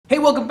Hey,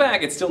 welcome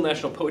back! It's still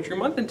National Poetry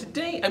Month, and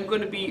today I'm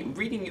going to be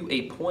reading you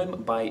a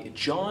poem by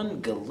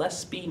John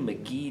Gillespie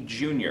Magee,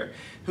 Jr.,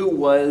 who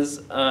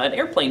was an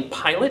airplane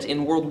pilot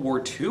in World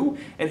War II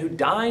and who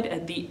died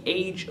at the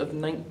age of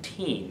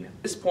 19.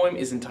 This poem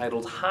is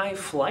entitled High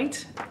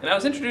Flight, and I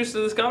was introduced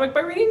to this comic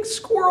by reading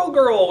Squirrel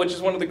Girl, which is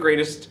one of the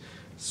greatest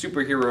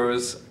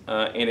superheroes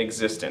in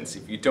existence.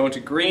 If you don't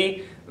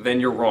agree, then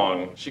you're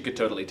wrong. She could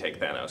totally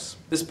take Thanos.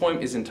 This poem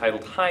is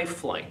entitled High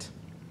Flight.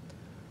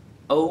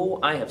 Oh,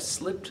 I have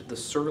slipped the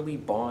surly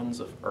bonds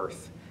of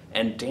earth,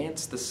 and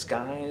danced the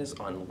skies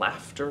on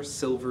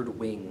laughter-silvered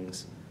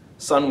wings.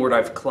 Sunward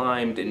I've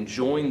climbed and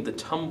joined the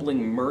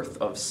tumbling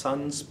mirth of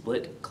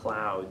sun-split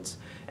clouds,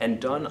 and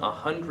done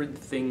 100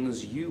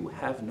 things you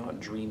have not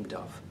dreamed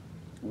of.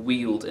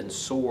 Wheeled and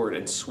soared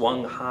and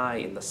swung high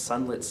in the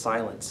sunlit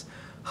silence.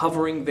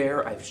 Hovering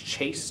there, I've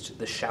chased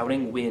the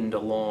shouting wind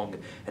along,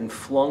 and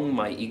flung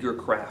my eager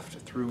craft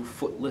through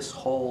footless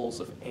halls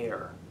of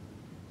air.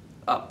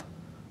 Up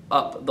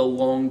the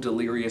long,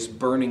 delirious,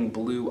 burning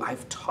blue,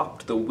 I've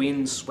topped the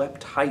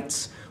wind-swept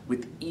heights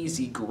with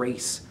easy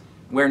grace,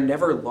 where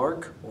never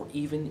lark or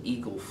even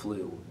eagle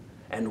flew.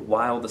 And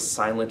while the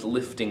silent,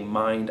 lifting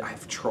mind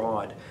I've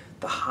trod,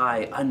 the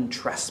high,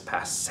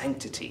 untrespassed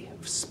sanctity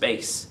of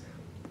space,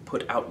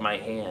 put out my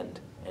hand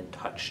and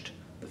touched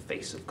the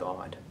face of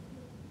God.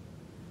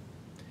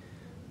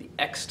 The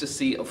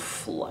ecstasy of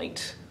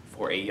flight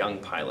for a young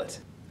pilot.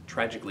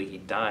 Tragically, he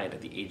died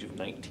at the age of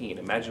 19.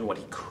 Imagine what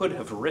he could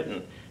have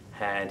written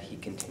had he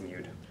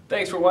continued.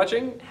 Thanks for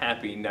watching,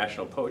 happy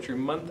National Poetry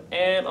Month,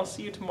 and I'll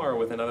see you tomorrow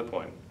with another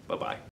poem. Bye-bye.